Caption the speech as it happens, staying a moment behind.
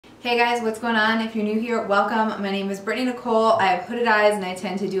Hey guys, what's going on? If you're new here, welcome. My name is BrittanyNichole. I have hooded eyes and I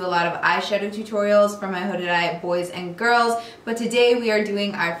tend to do a lot of eyeshadow tutorials for my hooded eye boys and girls, but today we are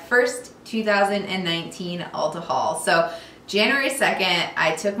doing our first 2019 Ulta haul. So January 2nd,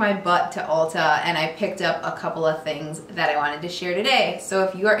 I took my butt to Ulta and I picked up a couple of things that I wanted to share today. So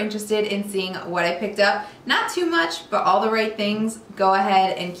if you are interested in seeing what I picked up, not too much, but all the right things, go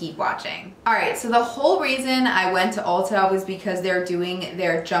ahead and keep watching. Alright, so the whole reason I went to Ulta was because they're doing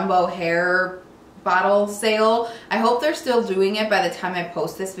their jumbo hair bottle sale. I hope they're still doing it by the time I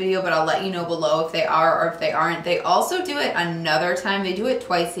post this video, but I'll let you know below if they are or if they aren't. They also do it another time. They do it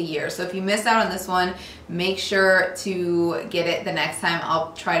twice a year. So if you miss out on this one, make sure to get it the next time.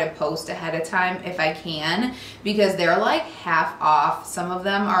 I'll try to post ahead of time if I can, because they're like half off. Some of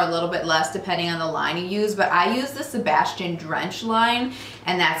them are a little bit less depending on the line you use, but I use the Sebastian Drench line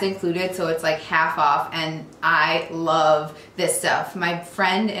and that's included, so it's like half off, and I love this stuff. My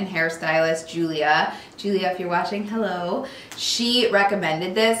friend and hairstylist Julia, if you're watching, hello, she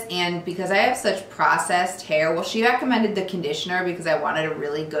recommended this, and because I have such processed hair, well, she recommended the conditioner because I wanted a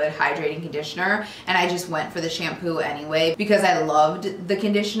really good hydrating conditioner, and I just went for the shampoo anyway because I loved the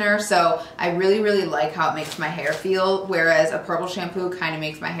conditioner. So I really like how it makes my hair feel, whereas a purple shampoo kind of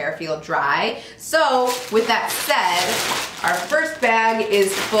makes my hair feel dry. So with that said, our first bag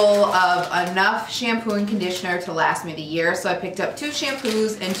is full of enough shampoo and conditioner to last me the year. So I picked up 2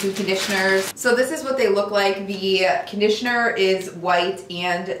 shampoos and 2 conditioners. So this is what they look like. The conditioner is white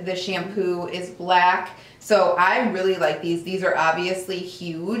and the shampoo is black. So I really like these. These are obviously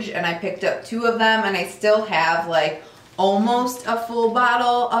huge, and I picked up 2 of them, and I still have like almost a full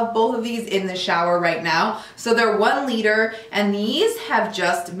bottle of both of these in the shower right now. So they're 1 liter, and these have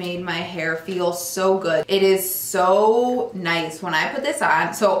just made my hair feel so good. It is so nice when I put this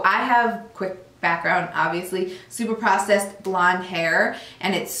on. So I have, quick background, obviously, super processed blonde hair,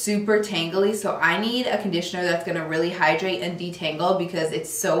 and it's super tangly, so I need a conditioner that's gonna really hydrate and detangle because it's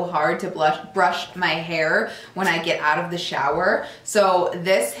so hard to brush my hair when I get out of the shower. So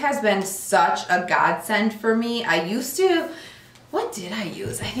this has been such a godsend for me. I used to, what did I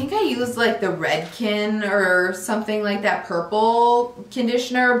use? I think I used like the Redken or something like that, purple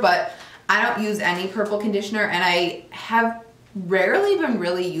conditioner, but I don't use any purple conditioner, and I have rarely been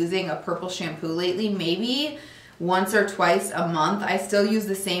really using a purple shampoo lately, maybe once or twice a month. I still use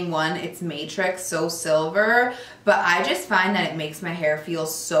the same one. It's Matrix So Silver, but I just find that it makes my hair feel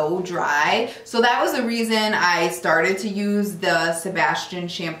so dry. So that was the reason I started to use the Sebastian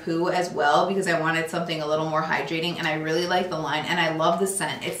shampoo as well, because I wanted something a little more hydrating, and I really like the line, and I love the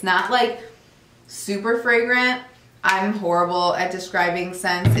scent. It's not like super fragrant. I'm horrible at describing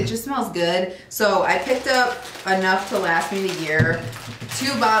scents. It just smells good. So I picked up enough to last me the year,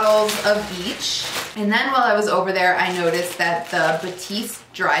 2 bottles of each. And then while I was over there, I noticed that the Batiste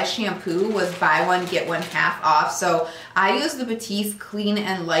dry shampoo was buy one, get one half off. So I use the Batiste Clean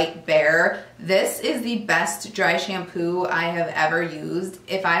and Light Bare. This is the best dry shampoo I have ever used.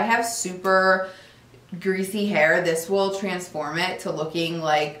 If I have super greasy hair, this will transform it to looking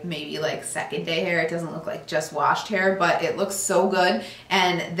like maybe like second day hair. It doesn't look like just washed hair, but it looks so good.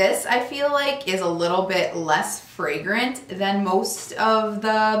 And this, I feel like, is a little bit less fragrant than most of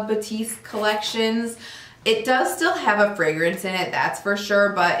the Batiste collections. It does still have a fragrance in it, that's for sure,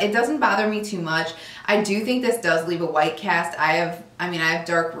 but it doesn't bother me too much. I do think this does leave a white cast. I have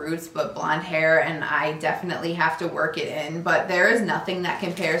dark roots but blonde hair, and I definitely have to work it in, but there is nothing that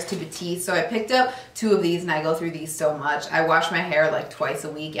compares to Batiste. So I picked up 2 of these, and I go through these so much. I wash my hair like twice a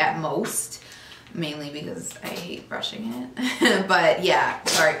week at most, mainly because I hate brushing it. But yeah,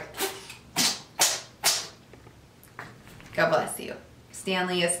 sorry. God bless you.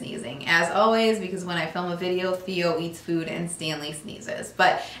 Stanley is sneezing, as always, because when I film a video, Theo eats food and Stanley sneezes.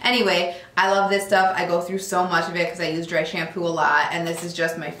 But anyway, I love this stuff. I go through so much of it because I use dry shampoo a lot, and this is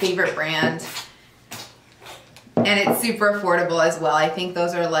just my favorite brand. And it's super affordable as well. I think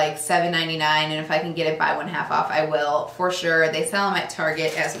those are like $7.99, and if I can get it buy one half off, I will for sure. They sell them at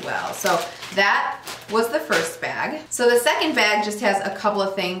Target as well. So that was the first bag. So the second bag just has a couple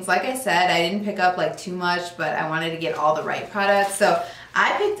of things. Like I said, I didn't pick up like too much, but I wanted to get all the right products. So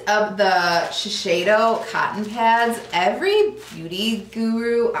I picked up the Shiseido cotton pads. Every beauty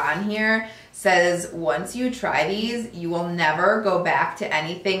guru on here says once you try these, you will never go back to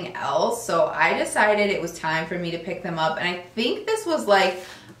anything else. So I decided it was time for me to pick them up, and I think this was like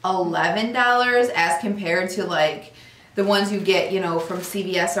 $11 as compared to like the ones you get, you know, from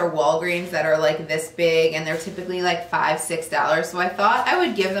CVS or Walgreens that are like this big, and they're typically like $5, $6. So I thought I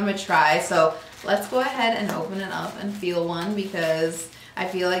would give them a try. So let's go ahead and open it up and feel one, because I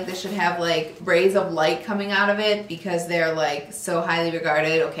feel like this should have like rays of light coming out of it because they're like so highly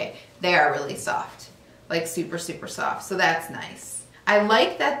regarded. Okay, they are really soft, like super, super soft. So that's nice. I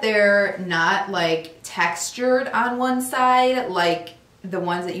like that they're not like textured on one side like the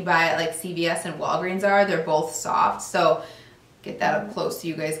ones that you buy at like CVS and Walgreens are. They're both soft. So get that up close so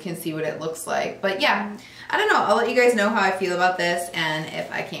you guys can see what it looks like. But yeah, I don't know. I'll let you guys know how I feel about this and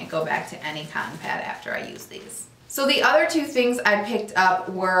if I can't go back to any cotton pad after I use these. So the other two things I picked up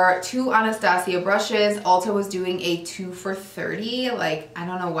were 2 Anastasia brushes. Ulta was doing a 2 for $30. Like, I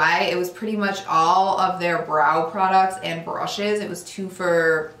don't know why. It was pretty much all of their brow products and brushes. It was 2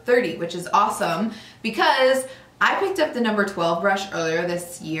 for $30, which is awesome because I picked up the number 12 brush earlier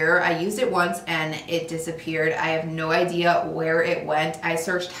this year. I used it once and it disappeared. I have no idea where it went. I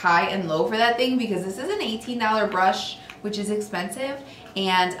searched high and low for that thing because this is an $18 brush, which is expensive,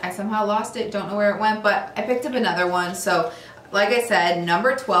 and I somehow lost it. Don't know where it went, but I picked up another one. So like I said,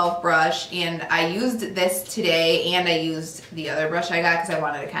 number 12 brush, and I used this today and I used the other brush I got because I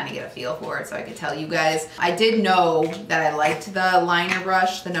wanted to kind of get a feel for it so I could tell you guys. I did know that I liked the liner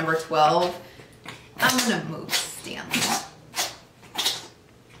brush, the number 12. I'm gonna move Stanley.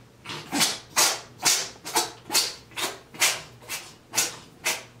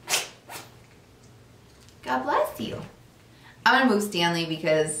 God bless you. I'm gonna move Stanley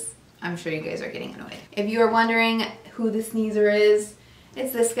because I'm sure you guys are getting annoyed. If you are wondering who the sneezer is,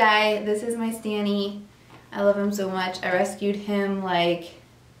 it's this guy. This is my Stanny. I love him so much. I rescued him like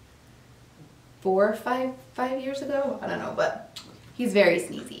 4 or 5 years ago. I don't know, but he's very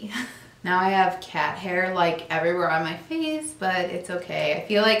sneezy. Now I have cat hair like everywhere on my face, but it's okay. I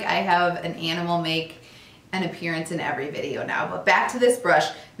feel like I have an animal make an appearance in every video now. But back to this brush.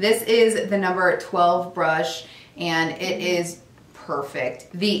 This is the number 12 brush and it is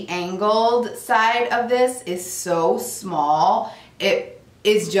perfect. The angled side of this is so small. It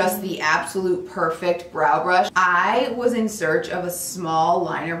is just the absolute perfect brow brush. I was in search of a small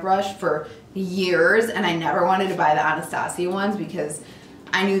liner brush for years and I never wanted to buy the Anastasia ones because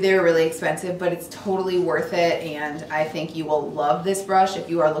I knew they were really expensive, but it's totally worth it, and I think you will love this brush if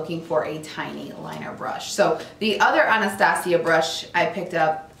you are looking for a tiny liner brush. So the other Anastasia brush I picked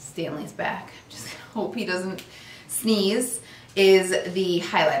up, Stanley's back, just hope he doesn't sneeze, is the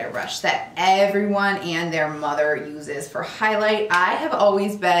highlighter brush that everyone and their mother uses for highlight. I have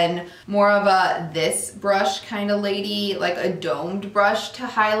always been more of a this brush kind of lady, like a domed brush to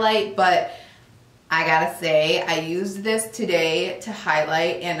highlight, but I gotta say, I used this today to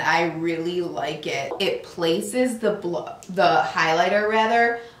highlight and I really like it. It places the highlighter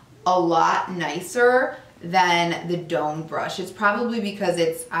rather a lot nicer than the dome brush. It's probably because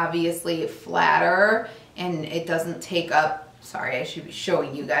it's obviously flatter and it doesn't take up, sorry, I should be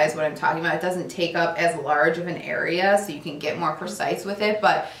showing you guys what I'm talking about. It doesn't take up as large of an area so you can get more precise with it,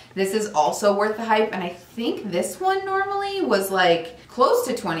 but this is also worth the hype. And I think this one normally was like close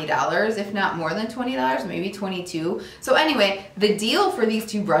to $20, if not more than $20, maybe $22. So anyway, the deal for these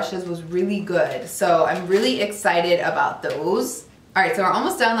 2 brushes was really good. So I'm really excited about those. All right, so we're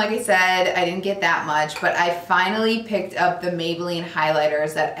almost done. Like I said, I didn't get that much, but I finally picked up the Maybelline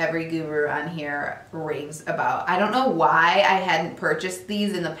highlighters that every guru on here raves about. I don't know why I hadn't purchased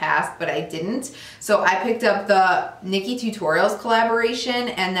these in the past, but I didn't. So I picked up the Nikki Tutorials collaboration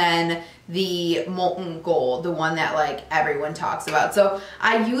and then the Molten Gold, the one that like everyone talks about. So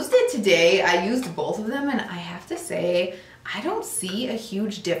I used it today. I used both of them and I have to say, I don't see a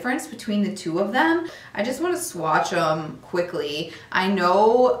huge difference between the 2 of them. I just want to swatch them quickly. I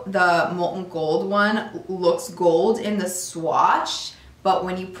know the Molten Gold one looks gold in the swatch, but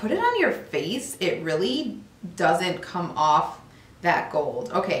when you put it on your face, it really doesn't come off that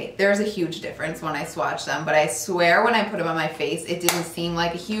gold. Okay, there's a huge difference when I swatch them, but I swear when I put them on my face, it didn't seem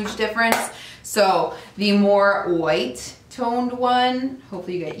like a huge difference. So the more white toned one,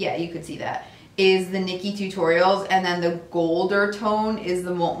 hopefully you get, yeah, you could see that, is the Nikki Tutorials, and then the golder tone is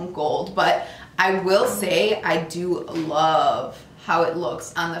the Molten Gold. But I will say I do love how it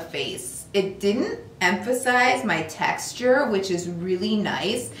looks on the face. It didn't emphasize my texture, which is really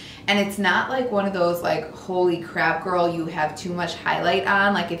nice, and it's not like one of those like, holy crap girl, you have too much highlight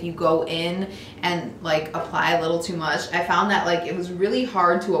on, like if you go in and like apply a little too much. I found that like it was really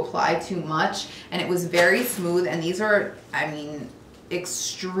hard to apply too much and it was very smooth, and these are, I mean,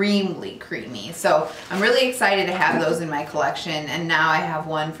 extremely creamy. So I'm really excited to have those in my collection, and now I have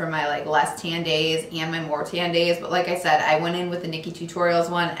one for my like less tan days and my more tan days. But like I said, I went in with the Nikki Tutorials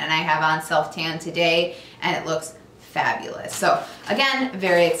one and I have on self tan today and it looks fabulous. So again,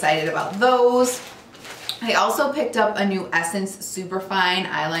 very excited about those. I also picked up a new Essence Superfine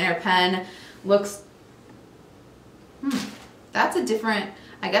eyeliner pen. Looks that's a different,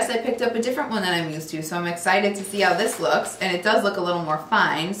 I guess I picked up a different one than I'm used to, so I'm excited to see how this looks, and it does look a little more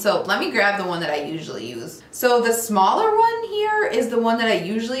fine. So let me grab the one that I usually use. So the smaller one here is the one that I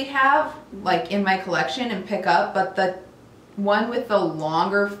usually have like in my collection and pick up, but the one with the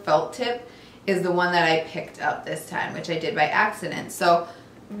longer felt tip is the one that I picked up this time, which I did by accident. So,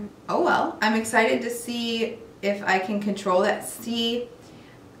 oh well, I'm excited to see if I can control that. See,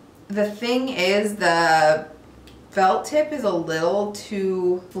 the thing is the felt tip is a little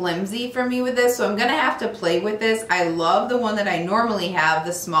too flimsy for me with this, so I'm gonna have to play with this. I love the one that I normally have,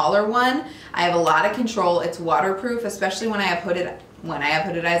 the smaller one. I have a lot of control. It's waterproof, especially when I have hooded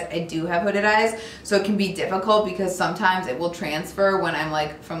eyes. I do have hooded eyes, so it can be difficult because sometimes it will transfer when I'm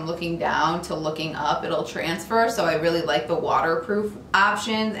like from looking down to looking up, it'll transfer. So I really like the waterproof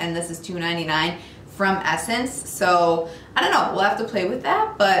options, and this is $2.99 from Essence. So I don't know, we'll have to play with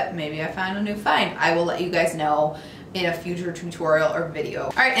that, but maybe I found a new find. I will let you guys know in a future tutorial or video.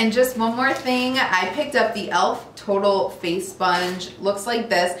 All right, and just one more thing. I picked up the e.l.f. Total Face Sponge. Looks like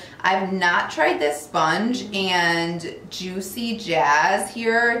this. I've not tried this sponge, and Juicy Jazz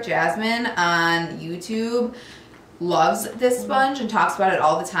here, Jasmine on YouTube, loves this sponge and talks about it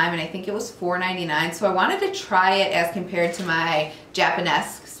all the time, and I think it was $4.99. So I wanted to try it as compared to my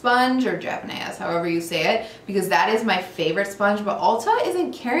Japanese sponge, or Japanese, however you say it, because that is my favorite sponge, but Ulta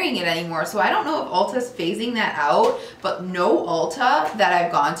isn't carrying it anymore. So I don't know if Ulta's phasing that out, but no Ulta that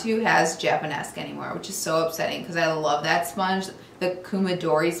I've gone to has Japanese anymore, which is so upsetting because I love that sponge. The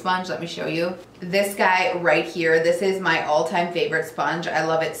Kumadori sponge, let me show you. This guy right here, this is my all-time favorite sponge. I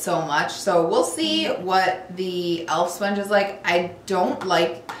love it so much. So we'll see what the e.l.f. sponge is like. I don't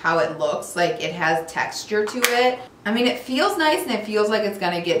like how it looks, like it has texture to it. I mean, it feels nice and it feels like it's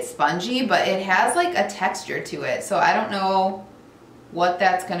gonna get spongy, but it has like a texture to it. So I don't know what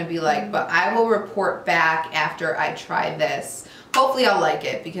that's gonna be like, but I will report back after I try this. Hopefully I'll like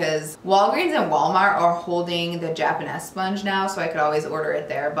it, because Walgreens and Walmart are holding the Japanese sponge now, so I could always order it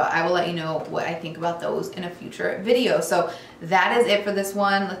there, but I will let you know what I think about those in a future video. So that is it for this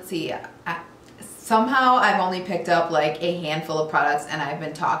one. Let's see. Somehow I've only picked up like a handful of products and I've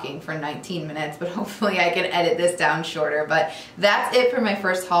been talking for 19 minutes, but hopefully I can edit this down shorter. But that's it for my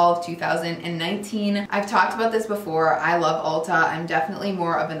first haul of 2019. I've talked about this before. I love Ulta. I'm definitely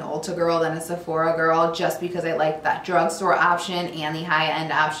more of an Ulta girl than a Sephora girl, just because I like that drugstore option and the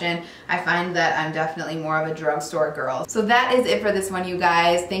high-end option. I find that I'm definitely more of a drugstore girl. So that is it for this one, you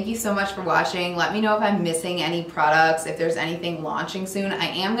guys. Thank you so much for watching. Let me know if I'm missing any products, if there's anything launching soon. I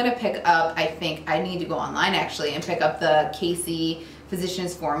am gonna pick up, I need to go online actually and pick up the Casey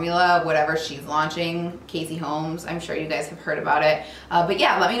Physicians Formula, whatever she's launching, Casey Holmes. I'm sure you guys have heard about it. But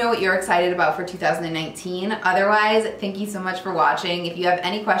yeah, let me know what you're excited about for 2019. Otherwise, thank you so much for watching. If you have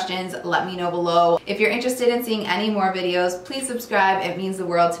any questions, let me know below. If you're interested in seeing any more videos, please subscribe. It means the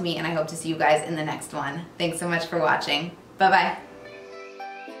world to me, and I hope to see you guys in the next one. Thanks so much for watching. Bye-bye.